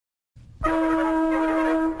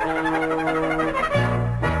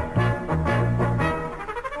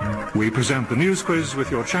We present the news quiz with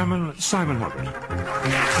your chairman, Simon Robert.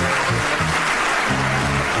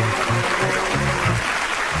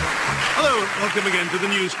 Hello, welcome again to the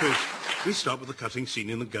news quiz. We start with the cutting scene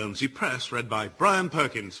in the Guernsey Press, read by Brian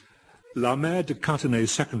Perkins. La Mare de Catenay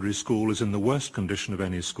Secondary School is in the worst condition of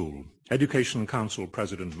any school. Education Council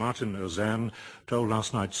President Martin Erzan told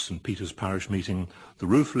last night's St. Peter's Parish meeting, the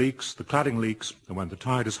roof leaks, the cladding leaks, and when the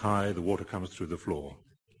tide is high, the water comes through the floor.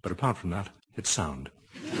 But apart from that, it's sound.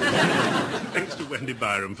 Thanks to Wendy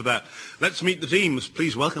Byram for that. Let's meet the teams.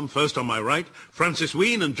 Please welcome, first on my right, Francis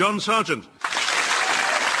Ween and John Sargent.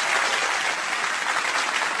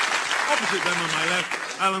 Opposite them on my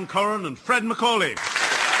left, Alan Corran and Fred Macaulay.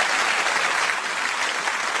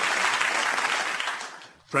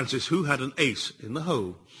 Francis, who had an ace in the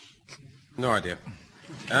hole? No idea.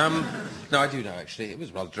 No, I do know, actually. It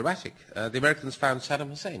was rather dramatic. The Americans found Saddam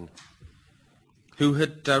Hussein, who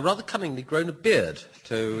had rather cunningly grown a beard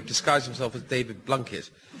to disguise himself as David Blunkett.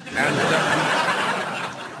 And,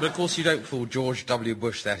 but of course you don't fool George W.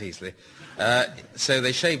 Bush that easily. So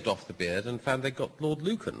they shaved off the beard and found they got Lord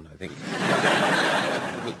Lucan, I think.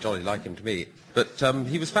 Looked jolly like him to me. But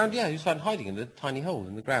he was found hiding in a tiny hole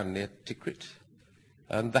in the ground near Tikrit.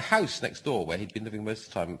 And the house next door, where he'd been living most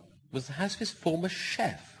of the time, was the house of his former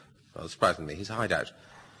chef. Well, surprisingly, his hideout.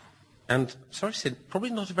 And, sorry to say, probably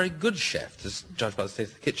not a very good chef, as judged by the state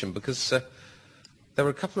of the kitchen, because there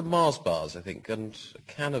were a couple of Mars bars, I think, and a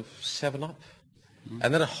can of 7-Up.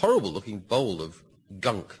 And then a horrible-looking bowl of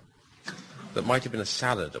gunk that might have been a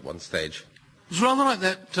salad at one stage. It was rather like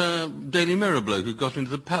that Daily Mirror bloke who got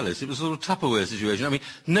into the palace. It was a sort of Tupperware situation. I mean,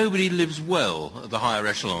 nobody lives well at the higher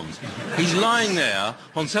echelons. He's lying there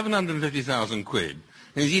on 750,000 quid,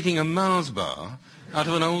 and he's eating a Mars bar out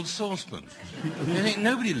of an old saucepan. I think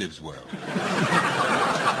nobody lives well.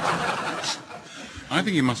 I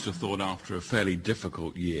think he must have thought after a fairly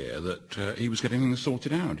difficult year that he was getting things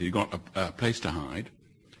sorted out. He got a place to hide.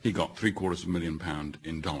 He got £750,000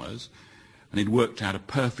 in dollars. And he'd worked out a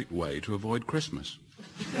perfect way to avoid Christmas.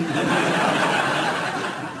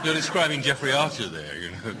 You're describing Jeffrey Archer there,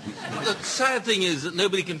 you know. The sad thing is that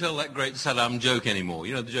nobody can tell that great Saddam joke anymore.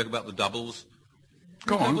 You know, the joke about the doubles?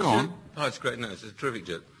 Go on. Oh, it's great. No, it's a terrific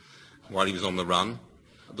joke. While he was on the run,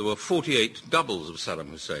 there were 48 doubles of Saddam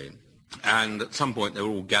Hussein. And at some point, they were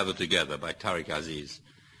all gathered together by Tariq Aziz.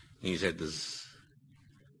 And he said, there's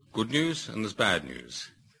good news and there's bad news.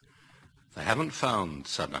 They haven't found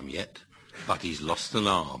Saddam yet, but he's lost an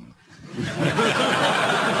arm.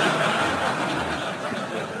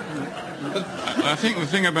 I think the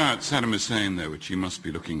thing about Saddam Hussein, though, which he must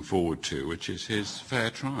be looking forward to, which is his fair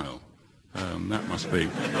trial. That must be...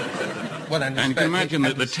 Well, and you can imagine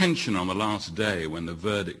the tension on the last day when the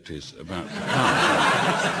verdict is about to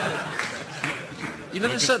come. You know,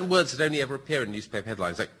 there's certain words that only ever appear in newspaper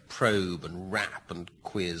headlines, like probe and rap and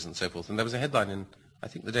quiz and so forth. And there was a headline in, I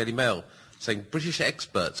think, the Daily Mail saying British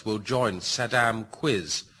experts will join Saddam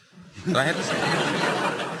quiz. And I had this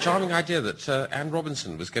charming idea that Anne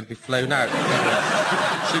Robinson was going to be flown out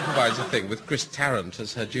to supervise a thing with Chris Tarrant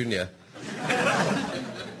as her junior.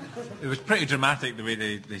 It was pretty dramatic the way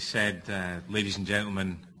they said, ladies and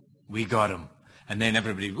gentlemen, we got him. And then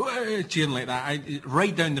everybody cheering like that.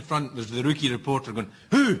 Right down the front, there's the rookie reporter going,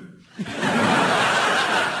 who? Sit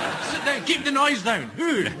down, keep the noise down.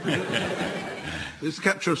 Who? This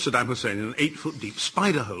capture of Saddam Hussein in an 8-foot-deep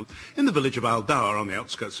spider hole in the village of Al-Dawar on the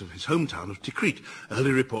outskirts of his hometown of Tikrit.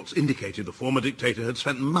 Early reports indicated the former dictator had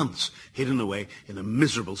spent months hidden away in a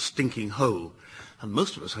miserable, stinking hole. And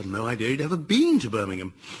most of us had no idea he'd ever been to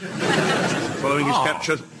Birmingham. Following his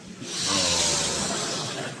capture...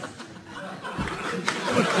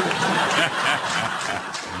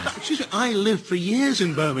 Excuse me, I lived for years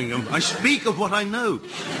in Birmingham. I speak of what I know.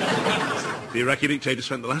 The Iraqi dictator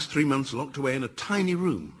spent the last 3 months locked away in a tiny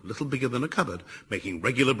room, little bigger than a cupboard, making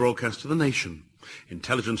regular broadcasts to the nation.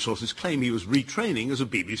 Intelligence sources claim he was retraining as a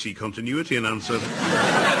BBC continuity announcer.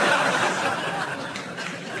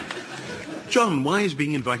 John, why is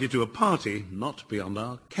being invited to a party not beyond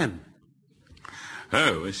our ken?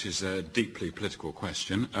 Oh, this is a deeply political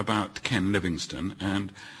question about Ken Livingstone,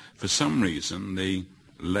 and for some reason the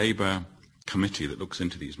Labour committee that looks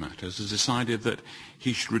into these matters has decided that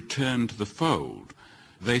he should return to the fold.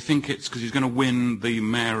 They think it's because he's going to win the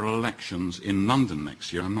mayoral elections in London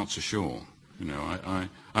next year. I'm not so sure. You know,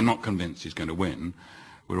 I'm not convinced he's going to win.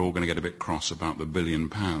 We're all going to get a bit cross about the £1 billion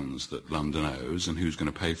that London owes and who's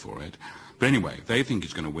going to pay for it. But anyway, they think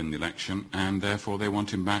he's going to win the election, and therefore they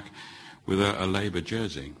want him back with a Labour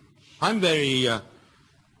jersey. I'm very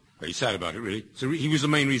sad about it, really. So he was the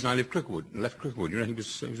main reason I left Cricklewood. You know, he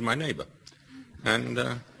was my neighbour. And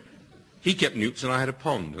He kept newts and I had a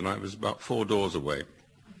pond, and I was about 4 doors away.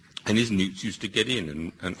 And his newts used to get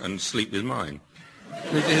in and sleep with mine.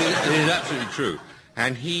 It is absolutely true.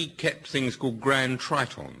 And he kept things called grand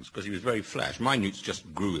tritons, because he was very flash. My newts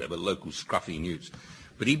just grew. They were local scruffy newts.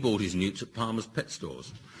 But he bought his newts at Palmer's pet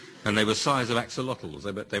stores. And they were size of axolotls.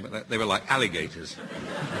 They were like alligators.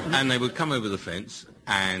 And they would come over the fence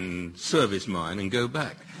and service mine and go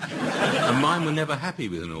back. And mine were never happy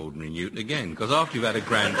with an ordinary newt again, because after you've had a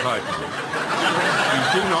grand triton,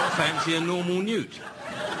 you do not fancy a normal newt.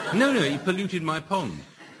 No, he polluted my pond.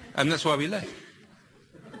 And that's why we left.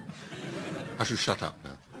 I should shut up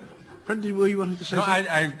now. Brendan, were you wanting to say No,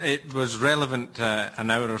 something? it was relevant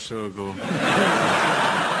an hour or so ago.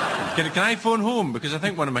 Can I phone home? Because I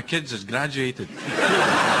think one of my kids has graduated.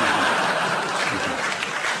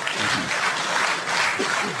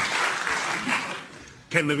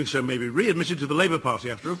 Ken Livingstone may be readmitted to the Labour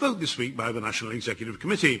Party after a vote this week by the National Executive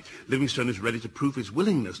Committee. Livingstone is ready to prove his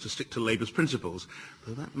willingness to stick to Labour's principles,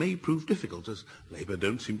 though that may prove difficult, as Labour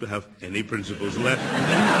don't seem to have any principles left.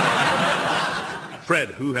 Fred,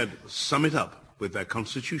 who had sum it up with their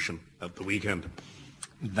constitution at the weekend?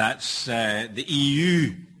 That's the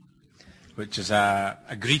EU, which is a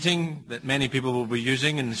greeting that many people will be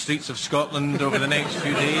using in the streets of Scotland over the next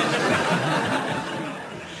few days.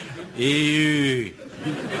 EU.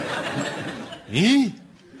 Eh?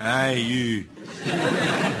 EU.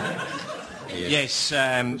 Yes,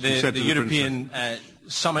 the European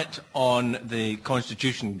summit on the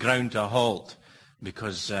Constitution ground to a halt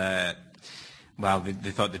because, they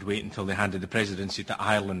thought they'd wait until they handed the presidency to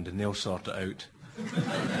Ireland and they'll sort it out.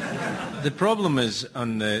 The problem is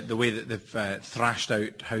on the way that they've thrashed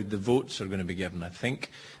out how the votes are going to be given. I think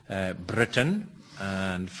Britain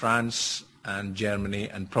and France and Germany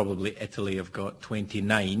and probably Italy have got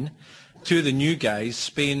 29. Two of the new guys,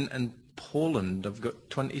 Spain and Poland, have got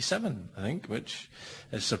 27, I think, which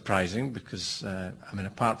is surprising because,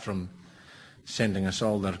 apart from sending us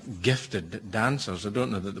all their gifted dancers, I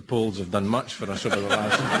don't know that the Poles have done much for us over the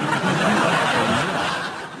last...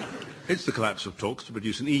 It's the collapse of talks to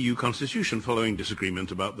produce an EU constitution following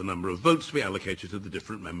disagreement about the number of votes to be allocated to the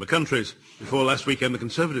different member countries. Before last weekend, the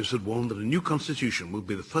Conservatives had warned that a new constitution would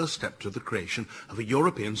be the first step to the creation of a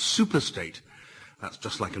European superstate. That's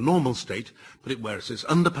just like a normal state, but it wears its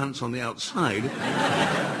underpants on the outside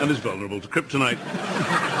and is vulnerable to kryptonite.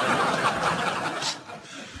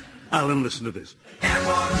 Alan, listen to this.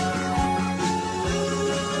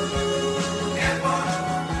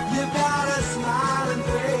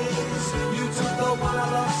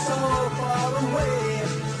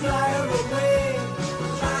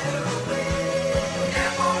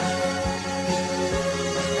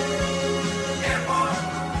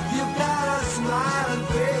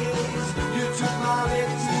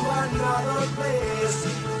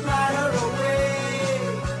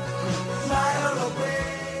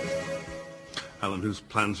 Alan, whose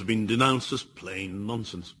plans have been denounced as plain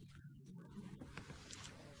nonsense.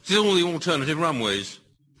 Is it all the alternative runways?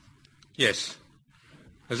 Yes.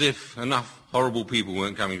 As if enough horrible people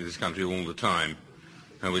weren't coming to this country all the time,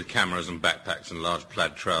 and with cameras and backpacks and large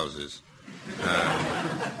plaid trousers.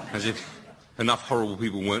 As if enough horrible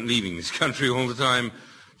people weren't leaving this country all the time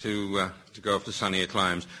to go off to sunnier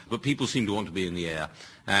climes. But people seem to want to be in the air,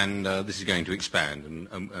 and this is going to expand,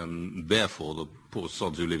 and therefore the poor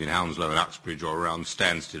sods who live in Hounslow and Uxbridge or around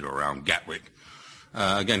Stansted or around Gatwick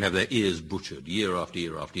are going to have their ears butchered. Year after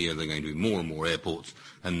year after year, there are going to be more and more airports,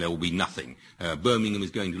 and there will be nothing. Birmingham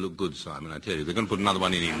is going to look good, Simon, I tell you. They're going to put another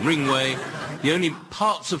one in Ringway. The only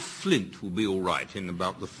parts of Flint will be all right in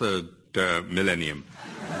about the third millennium.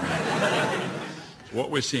 What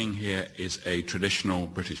we're seeing here is a traditional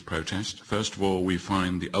British protest. First of all, we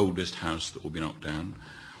find the oldest house that will be knocked down.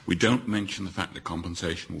 We don't mention the fact that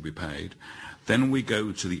compensation will be paid. Then we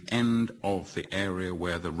go to the end of the area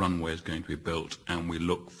where the runway is going to be built, and we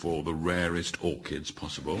look for the rarest orchids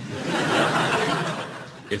possible.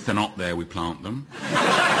 If they're not there, we plant them.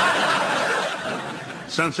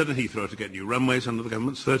 Stansted and Heathrow are to get new runways under the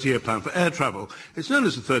government's 30-year plan for air travel. It's known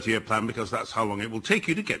as the 30-year plan because that's how long it will take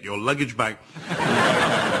you to get your luggage back.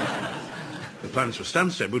 The plans for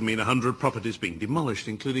Stansted would mean 100 properties being demolished,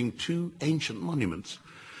 including 2 ancient monuments.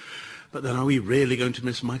 But then are we really going to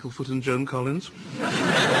miss Michael Foot and Joan Collins?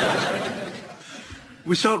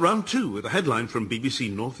 We start round 2 with a headline from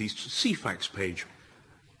BBC North East's CFAX page.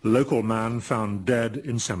 Local man found dead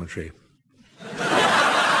in cemetery.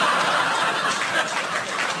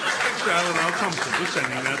 Alan R. Thompson was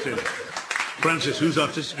sending that in. Francis, whose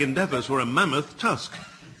artistic endeavours were a mammoth tusk.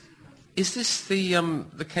 Is this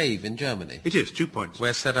the cave in Germany? It is, 2 points.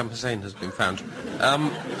 Where Saddam Hussein has been found.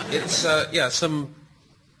 It's, some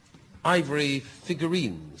ivory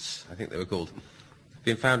figurines, I think they were called,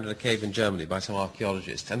 been found in a cave in Germany by some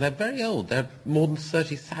archaeologists. And they're very old. They're more than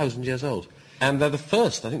 30,000 years old. And they're the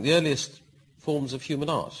first, I think, the earliest forms of human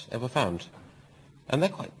art ever found. And they're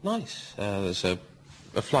quite nice. There's a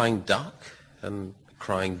flying duck and a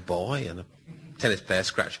crying boy and a tennis player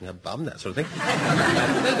scratching her bum, that sort of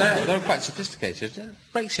thing. They're quite sophisticated. It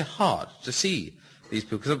breaks your heart to see these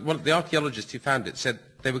people. Because one of the archaeologists who found it said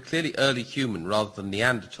they were clearly early human rather than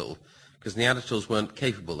Neanderthal, because Neanderthals weren't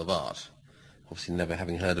capable of art. Obviously never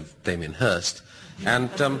having heard of Damien Hirst. And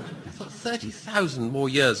I thought 30,000 more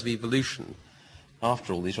years of evolution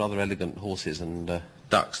after all these rather elegant horses and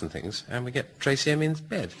ducks and things, and we get Tracy Emin's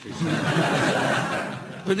bed.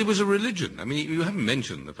 But it was a religion. I mean, you haven't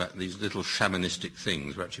mentioned the fact that these little shamanistic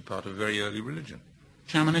things were actually part of a very early religion.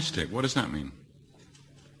 Shamanistic? What does that mean?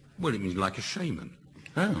 Well, it means like a shaman.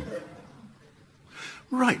 Oh.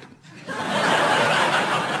 Right.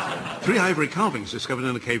 3 ivory carvings discovered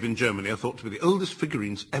in a cave in Germany are thought to be the oldest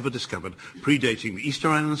figurines ever discovered, predating the Easter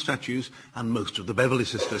Island statues and most of the Beverly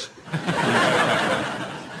Sisters.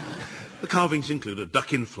 The carvings include a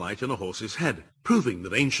duck in flight and a horse's head, proving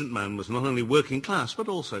that ancient man was not only working class, but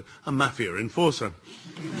also a mafia enforcer.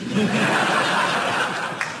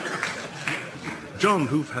 John,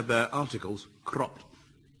 who've had their articles cropped.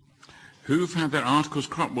 Who've had their articles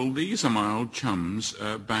cropped? Well, these are my old chums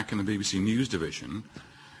back in the BBC News division,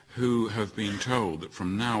 who have been told that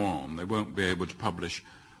from now on they won't be able to publish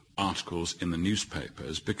articles in the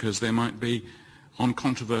newspapers because they might be on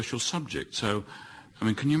controversial subjects. So, I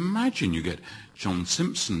mean, can you imagine you get John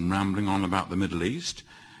Simpson rambling on about the Middle East,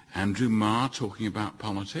 Andrew Marr talking about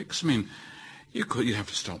politics? I mean, you'd have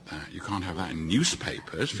to stop that. You can't have that in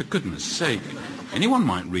newspapers, for goodness sake. Anyone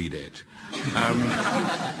might read it.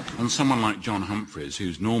 And someone like John Humphreys,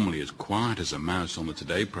 who's normally as quiet as a mouse on the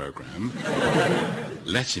Today programme,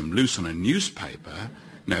 let him loose on a newspaper.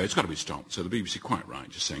 No, it's got to be stopped. So the BBC quite right,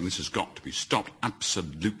 just saying this has got to be stopped,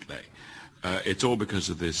 absolutely. It's all because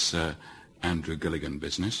of this Andrew Gilligan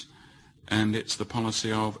business, and it's the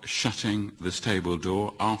policy of shutting the stable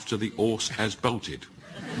door after the horse has bolted.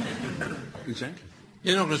 Exactly.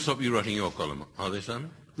 They're not going to stop you writing your column, are they,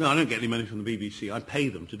 Simon? No, I don't get any money from the BBC. I pay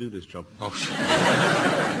them to do this job. Oh,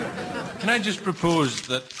 Can I just propose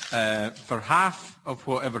that for half of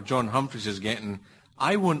whatever John Humphreys is getting,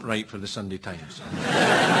 I won't write for the Sunday Times.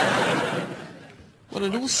 Well,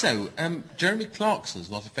 and also, Jeremy Clarkson's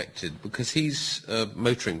not affected because he's a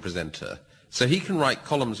motoring presenter. So he can write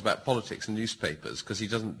columns about politics in newspapers because he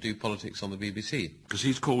doesn't do politics on the BBC. Because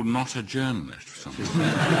he's called not a journalist for some reason.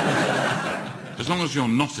 As long as you're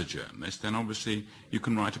not a journalist, then obviously you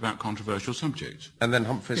can write about controversial subjects. And then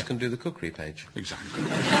Humphreys can do the cookery page. Exactly.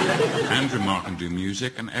 Andrew Marr can do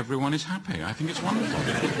music and everyone is happy. I think it's wonderful.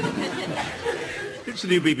 It's the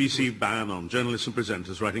new BBC ban on journalists and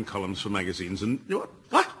presenters writing columns for magazines, and you know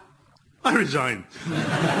what? I resign.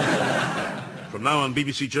 From now on,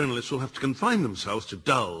 BBC journalists will have to confine themselves to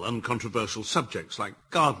dull, uncontroversial subjects like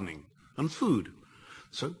gardening and food.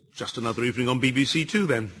 So, just another evening on BBC Two,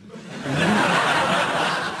 then.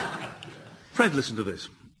 Fred, listen to this.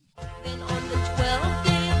 Then on the 12th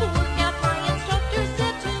day of workout, my instructor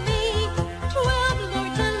said to me, 12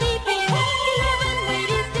 lords are leaping, 11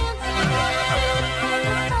 ladies dancing,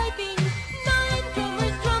 10 piping, 9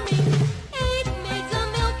 drummers drumming, 8 maids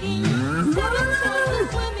a-milking, 7 swans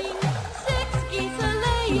a-swimming, 6 geese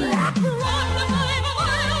a-laying, 1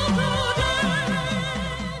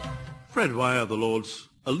 Fred, why are the Lords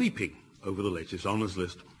a-leaping over the latest honours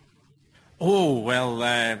list? Oh, well,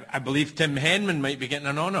 I believe Tim Henman might be getting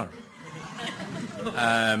an honour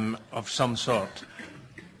of some sort.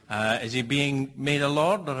 Is he being made a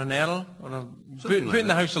Lord or an Earl? Or put in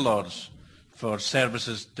the House of Lords for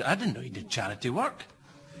services? I didn't know he did charity work.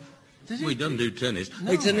 Did he? We don't do tennis.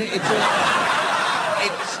 No. It's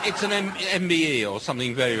an MBE or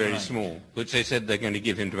something very, very small, which they said they're going to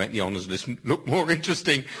give him to make the honours list look more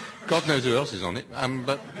interesting. God knows who else is on it.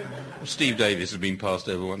 But Steve Davis has been passed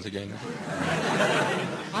over once again.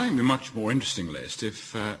 I think a much more interesting list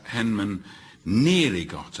if Henman nearly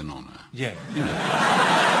got an honour. Yeah.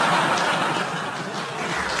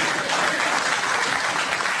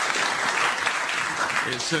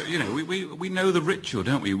 It's, we know the ritual,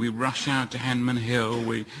 don't we? We rush out to Henman Hill,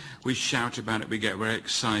 we shout about it, we get very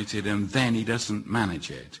excited, and then he doesn't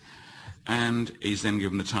manage it. And he's then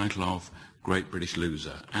given the title of Great British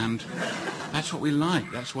Loser. And that's what we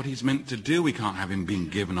like. That's what he's meant to do. We can't have him being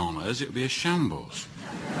given honours. It would be a shambles.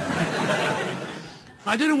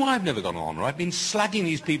 I don't know why I've never got an honour. I've been slagging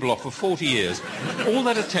these people off for 40 years. All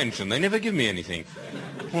that attention, they never give me anything.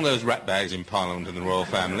 All those rat bags in Parliament and the royal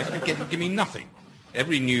family, they give me nothing.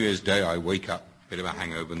 Every New Year's Day I wake up, bit of a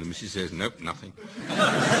hangover, and the missus says, nope, nothing.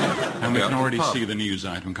 And we can already see the news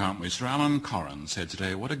item, can't we? Sir Alan Corran said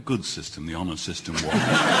today, what a good system the honours system was.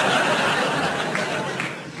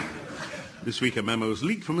 This week a memo was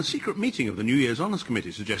leaked from a secret meeting of the New Year's Honours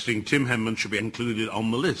Committee suggesting Tim Henman should be included on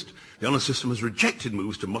the list. The honours system has rejected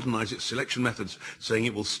moves to modernise its selection methods, saying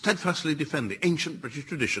it will steadfastly defend the ancient British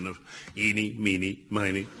tradition of eeny, meeny,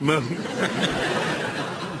 miny, mo.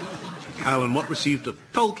 Alan, what received a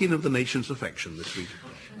Tolkien of the nation's affection this week?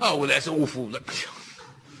 Oh, well, that's awful.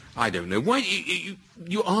 I don't know. Why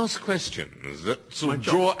you ask questions that sort of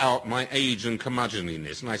draw out my age and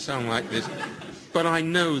curmudgeonliness, and I sound like this, but I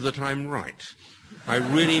know that I'm right. I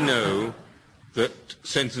really know that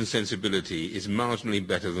Sense and Sensibility is marginally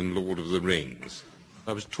better than Lord of the Rings.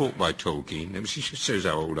 I was taught by Tolkien. It shows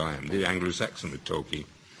how old I am, the Anglo-Saxon with Tolkien.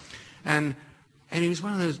 And it was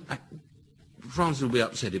one of those... Francis will be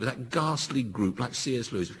upset, but that ghastly group, like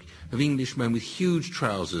C.S. Lewis, of Englishmen with huge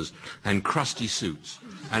trousers and crusty suits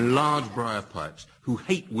and large briar pipes who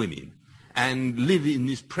hate women and live in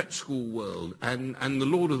this prep school world. And the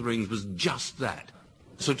Lord of the Rings was just that.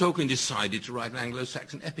 So Tolkien decided to write an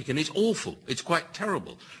Anglo-Saxon epic, and it's awful. It's quite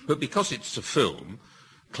terrible. But because it's a film,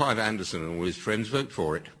 Clive Anderson and all his friends vote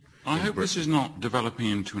for it. I hope this is not developing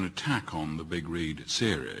into an attack on the Big Read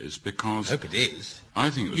series, because... I hope it is.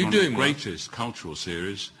 I think it was one of the greatest cultural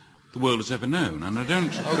series the world has ever known, and I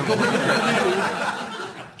don't...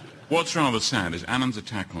 What's rather sad is Alan's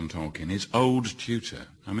attack on Tolkien, his old tutor.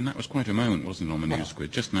 I mean, that was quite a moment, wasn't it, on the news quiz,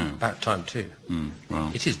 just now? About time, too.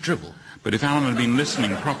 Well, it is drivel. But if Alan had been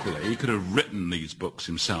listening properly, he could have written these books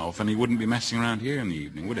himself, and he wouldn't be messing around here in the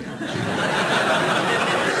evening, would he?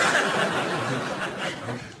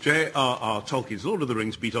 J.R.R. Tolkien's Lord of the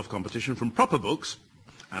Rings beat off competition from proper books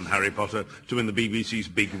and Harry Potter to win the BBC's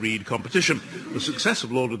Big Read competition. The success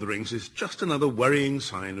of Lord of the Rings is just another worrying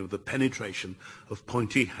sign of the penetration of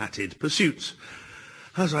pointy-hatted pursuits.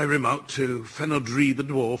 As I remarked to Fenodri the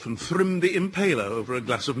Dwarf and Thrym the Impaler over a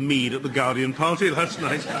glass of mead at the Guardian party last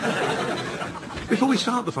night. Before we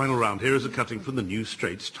start the final round, here is a cutting from the New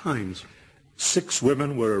Straits Times. 6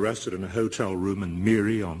 women were arrested in a hotel room in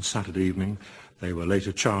Miri on Saturday evening. They were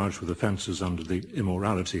later charged with offences under the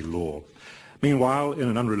immorality law. Meanwhile, in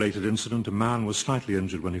an unrelated incident, a man was slightly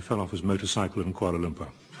injured when he fell off his motorcycle in Kuala Lumpur.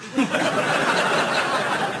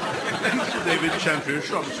 Thanks to David Chantry of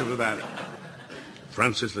Shropshire for that.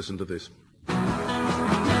 Francis, listen to this.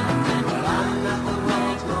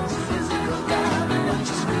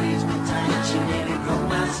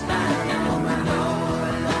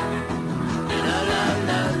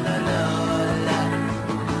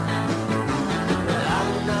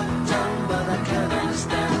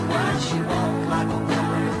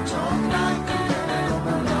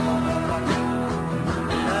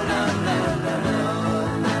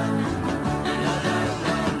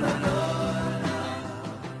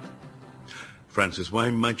 Francis, why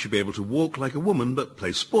might you be able to walk like a woman but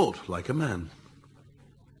play sport like a man?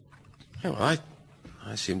 Oh, I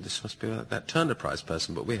assumed this must be that Turner Prize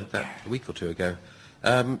person, but we had that a week or two ago.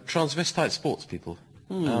 Transvestite sports people.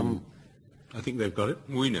 I think they've got it.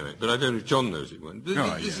 We know it, but I don't know if John knows it.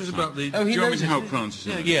 This is about the... Oh, he Do you want me knows to it. help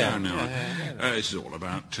Francis? Yeah. This is all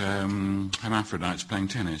about hermaphrodites playing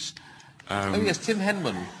tennis. Oh, yes, Tim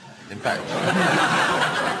Henman, in fact.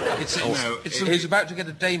 He's about to get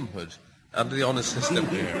a damehood under the honours system.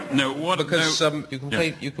 No, what? Because no,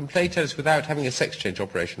 you can play tennis without having a sex change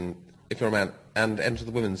operation if you're a man and enter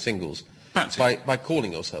the women's singles by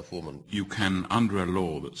calling yourself a woman. You can, under a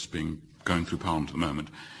law that's going through Parliament at the moment,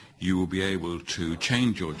 you will be able to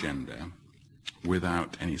change your gender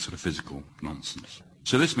without any sort of physical nonsense.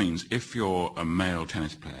 So this means if you're a male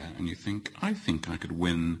tennis player and you think, I think I could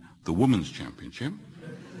win the women's championship,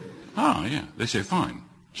 yeah, they say fine.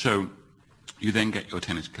 So you then get your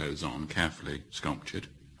tennis clothes on, carefully sculptured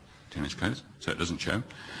tennis clothes, so it doesn't show,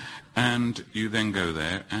 and you then go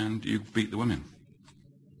there and you beat the women.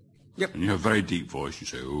 Yep. And you have a very deep voice, you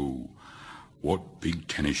say, oh, what big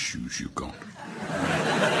tennis shoes you got.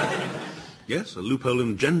 Yes, a loophole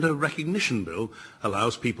in the Gender Recognition Bill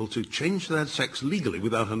allows people to change their sex legally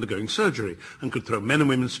without undergoing surgery and could throw men and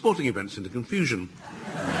women's sporting events into confusion.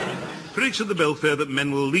 Critics of the bill fear that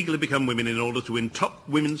men will legally become women in order to win top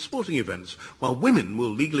women's sporting events, while women will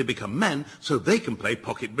legally become men so they can play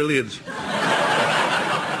pocket billiards.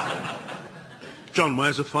 John, why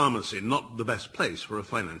is a pharmacy not the best place for a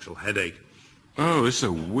financial headache? Oh, it's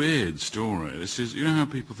a weird story. This is, you know how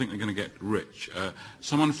people think they're going to get rich?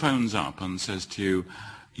 Someone phones up and says to you,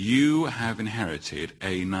 you have inherited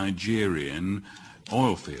a Nigerian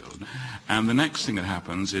oil field. And the next thing that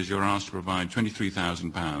happens is you're asked to provide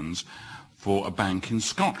 £23,000 for a bank in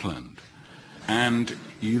Scotland. And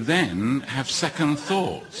you then have second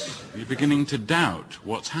thoughts. You're beginning to doubt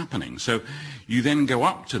what's happening. So you then go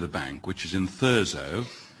up to the bank, which is in Thurso,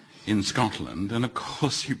 in Scotland, and of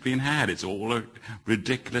course you've been had. It's all a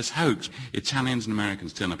ridiculous hoax. Italians and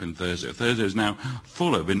Americans turn up in Thurso. Thurso is now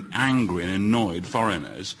full of angry and annoyed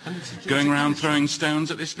foreigners going around throwing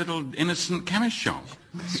stones at this little innocent chemist shop.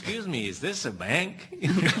 Excuse me, is this a bank?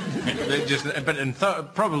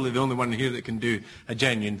 Probably the only one here that can do a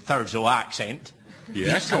genuine Thurso accent.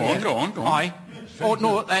 Yes, go on. Aye. Oh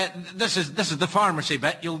no, this is the pharmacy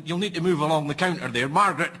bit. You'll need to move along the counter there.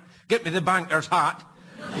 Margaret, get me the banker's hat.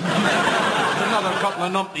 Another couple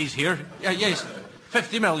of numpties here. Yes,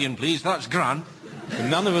 50 million, please. That's grand.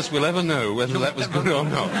 None of us will ever know whether that was good or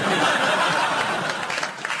not.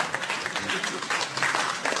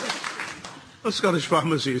 The Scottish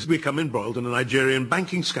pharmacy has become embroiled in a Nigerian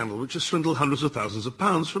banking scandal which has swindled hundreds of thousands of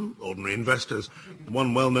pounds from ordinary investors.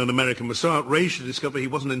 One well-known American was so outraged to discover he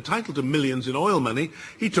wasn't entitled to millions in oil money,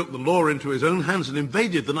 he took the law into his own hands and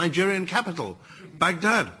invaded the Nigerian capital,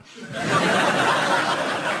 Baghdad.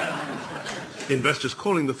 Investors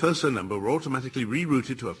calling the Thurso number were automatically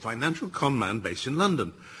rerouted to a financial con man based in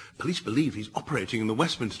London. Police believe he's operating in the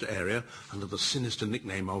Westminster area under the sinister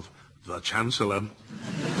nickname of the Chancellor.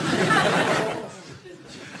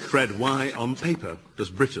 Fred, why, on paper, does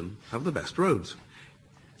Britain have the best roads?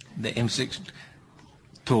 The M6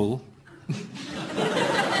 toll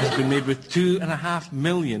has been made with 2.5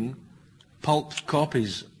 million pulped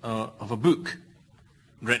copies of a book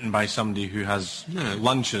written by somebody who has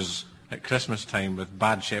lunches at Christmas time with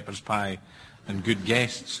bad shepherd's pie and good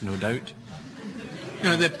guests, no doubt.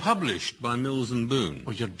 No, they're published by Mills and Boon.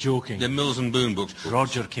 Oh, you're joking. They're Mills and Boon books.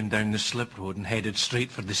 Roger came down the slip road and headed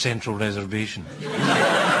straight for the Central Reservation.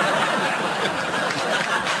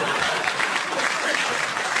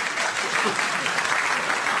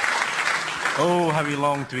 Oh, how he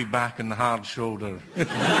longed to be back in the hard shoulder.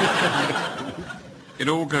 It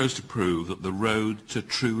all goes to prove that the road to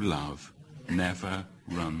true love never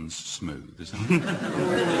runs smooth, is that it?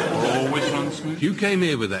 Always runs smooth. If you came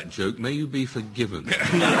here with that joke, may you be forgiven.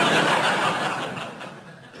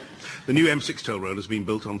 The new M6 toll road has been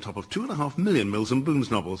built on top of 2.5 million Mills and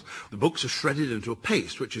Boon's novels. The books are shredded into a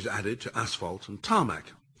paste which is added to asphalt and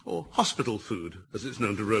tarmac, or hospital food, as it's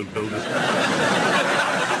known to road builders.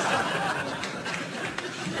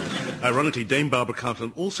 Ironically, Dame Barbara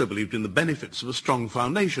Cartland also believed in the benefits of a strong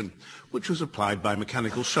foundation, which was applied by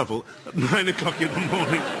mechanical shovel at 9 o'clock in the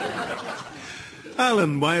morning.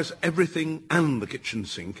 Alan, why has everything and the kitchen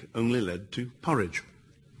sink only led to porridge?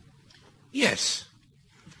 Yes.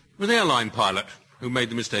 With an airline pilot who made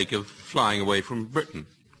the mistake of flying away from Britain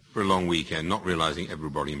for a long weekend, not realising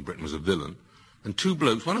everybody in Britain was a villain, and two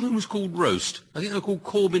blokes, one of them was called Roast. I think they were called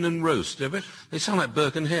Corbyn and Roast. They sound like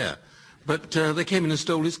Burke and Hare. But they came in and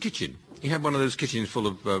stole his kitchen. He had one of those kitchens full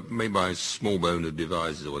of, made by Smallbone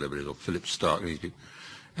Devices or whatever it is, or Philip Stark and these people.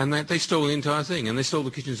 And they stole the entire thing, and they stole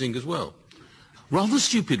the kitchen sink as well. Rather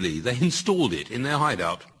stupidly, they installed it in their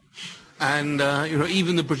hideout. And,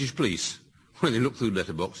 even the British police, when they looked through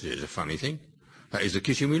letterboxes, it's a funny thing. That is the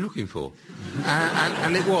kitchen we're looking for.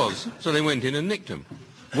 And it was. So they went in and nicked them.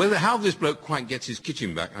 How this bloke quite gets his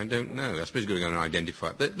kitchen back, I don't know. I suppose he's going to go and identify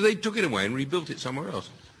it. But they took it away and rebuilt it somewhere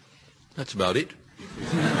else. That's about it.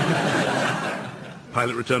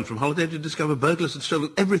 Pilot returned from holiday to discover burglars had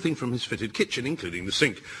stolen everything from his fitted kitchen, including the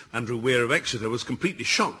sink. Andrew Weir of Exeter was completely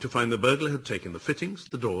shocked to find the burglar had taken the fittings,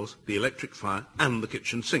 the doors, the electric fire and the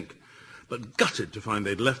kitchen sink, but gutted to find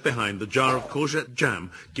they'd left behind the jar of courgette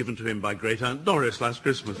jam given to him by great-aunt Doris last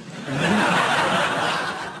Christmas.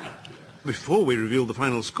 Before we reveal the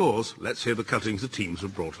final scores, let's hear the cuttings the teams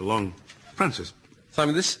have brought along. Francis.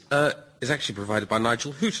 Simon, this is actually provided by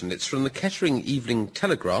Nigel Houghton. It's from the Kettering Evening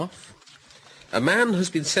Telegraph. A man has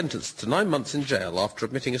been sentenced to 9 months in jail after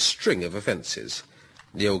admitting a string of offences.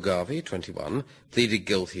 Neil Garvey, 21, pleaded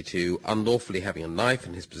guilty to unlawfully having a knife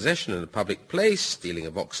in his possession in a public place, stealing a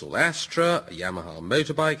Vauxhall Astra, a Yamaha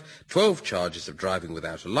motorbike, 12 charges of driving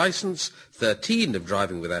without a licence, 13 of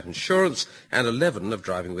driving without insurance, and 11 of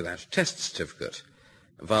driving without a test certificate.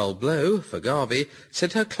 Val Blow, for Garvey,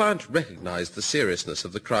 said her client recognised the seriousness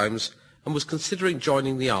of the crimes and was considering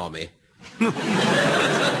joining the army.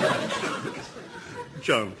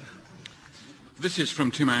 John. This is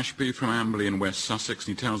from Tim Ashby from Amberley in West Sussex,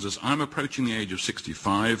 and he tells us, I'm approaching the age of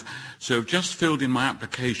 65, so I've just filled in my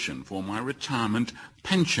application for my retirement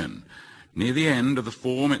pension. Near the end of the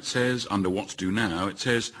form, it says, under what's due now, it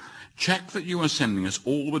says, check that you are sending us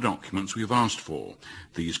all the documents we've asked for.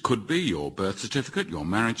 These could be your birth certificate, your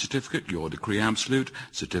marriage certificate, your decree absolute,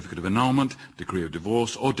 certificate of annulment, decree of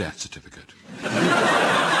divorce, or death certificate.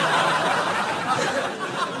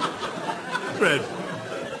 Fred.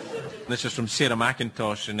 This is from Sarah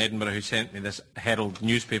McIntosh in Edinburgh, who sent me this Herald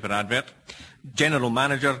newspaper advert. General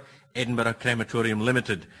Manager, Edinburgh Crematorium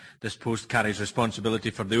Limited. This post carries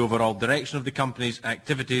responsibility for the overall direction of the company's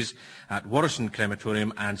activities at Warrisson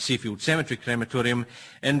Crematorium and Seafield Cemetery Crematorium.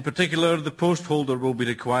 In particular, the post holder will be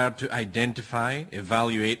required to identify,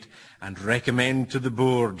 evaluate and recommend to the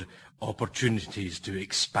board opportunities to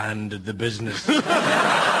expand the business.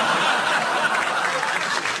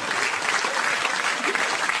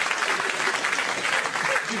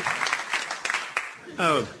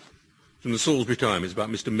 Oh, from the Salisbury Times, it's about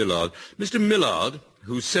Mr. Millard. Mr. Millard,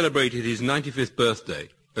 who celebrated his 95th birthday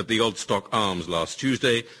at the Oddstock Arms last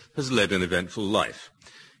Tuesday, has led an eventful life.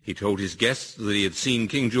 He told his guests that he had seen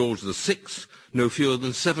King George VI no fewer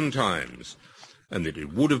than 7 times, and that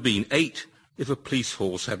it would have been 8 if a police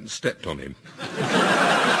horse hadn't stepped on him.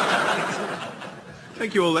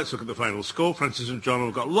 Thank you all. Let's look at the final score. Francis and John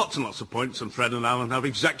have got lots and lots of points, and Fred and Alan have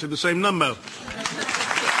exactly the same number.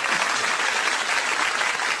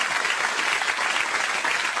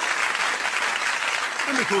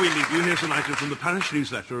 And before we leave you, here's an item from the parish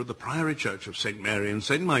newsletter of the Priory Church of St. Mary and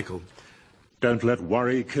St. Michael. Don't let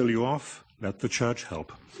worry kill you off. Let the church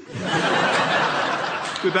help.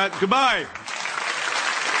 With that, goodbye.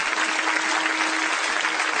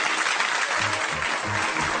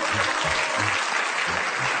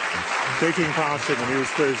 Taking part in the news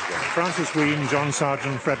quiz were Francis Ween, John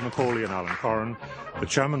Sargent, Fred Macaulay and Alan Corran. The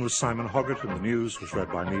chairman was Simon Hoggart and the news was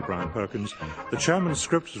read by me, Brian Perkins. The chairman's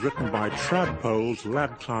script was written by Trad Poles,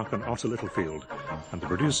 Lad Clark and Otter Littlefield. And the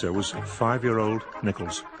producer was 5-year-old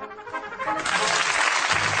Nichols.